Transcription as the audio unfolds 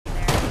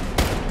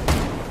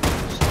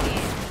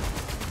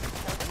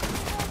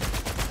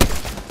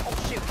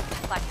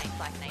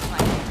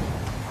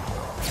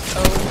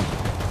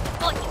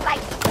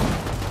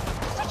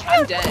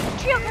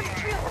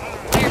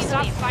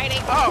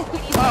hiding. Oh,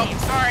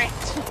 sorry.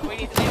 We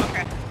need to leave.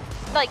 Okay.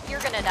 Like, you're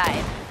gonna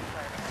die.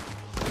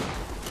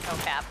 No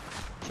cap.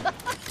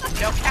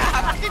 No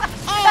cap.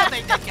 Oh,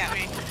 they did get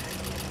me.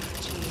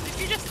 Did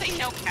you just say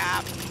no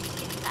cap?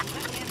 God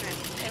damn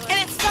it. And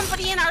it's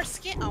somebody in our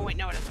skin. Oh wait,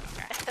 no, it isn't.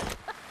 Okay.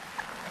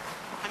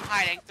 I'm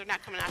hiding. They're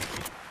not coming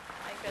after me.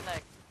 I'm gonna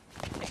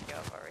pick you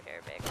up over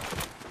here, babe.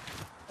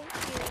 Thank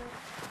you.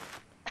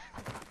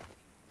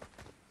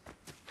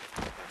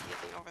 There's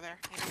nothing over there.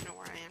 I don't know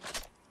where I am.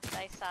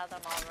 I saw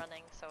them all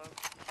running so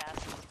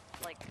fast,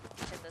 like,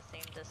 in the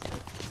same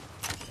distance.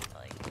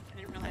 Like, I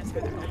didn't realize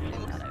where they're I coming.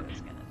 thought I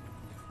was gonna.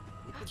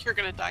 You're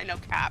gonna die, no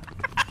cap.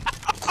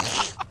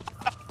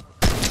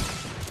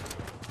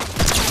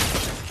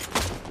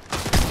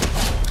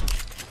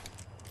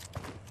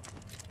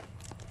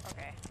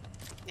 Okay.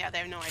 Yeah, they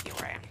have no idea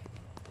where I am.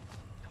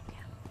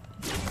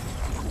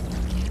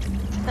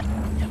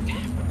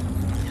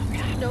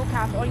 No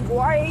cap on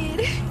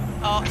wide.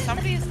 Oh,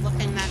 somebody's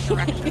looking that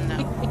direction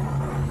though.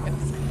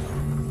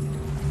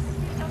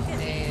 Don't get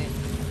me. Hey.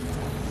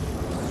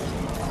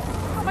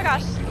 Oh my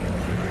gosh.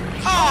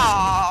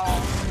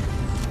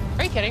 Oh!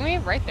 Are you kidding me?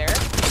 Right there?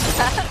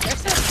 They're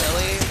so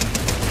silly.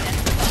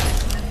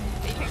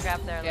 You can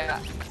grab their Yeah.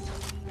 loot.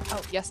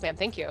 Oh, yes, ma'am.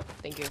 Thank you.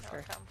 Thank you for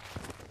Welcome.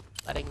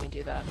 letting me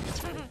do that.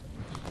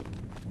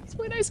 It's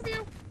really nice of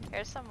you.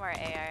 Here's some more AR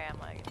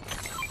ammo.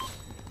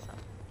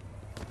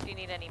 Do you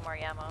need any more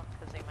ammo?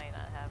 Because they might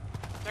not have.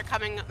 They're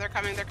coming, they're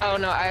coming, they're Oh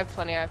coming. no, I have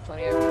plenty. I have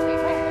plenty. They're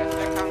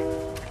coming,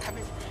 they're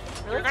coming.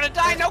 Really? You're gonna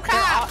die, no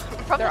cap!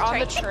 From They're the on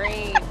the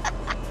train? train.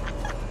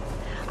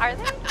 Are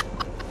they?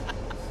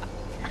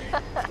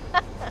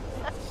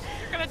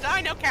 You're gonna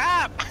die, no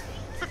cap!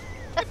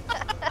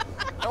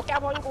 No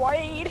cap on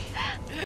wide.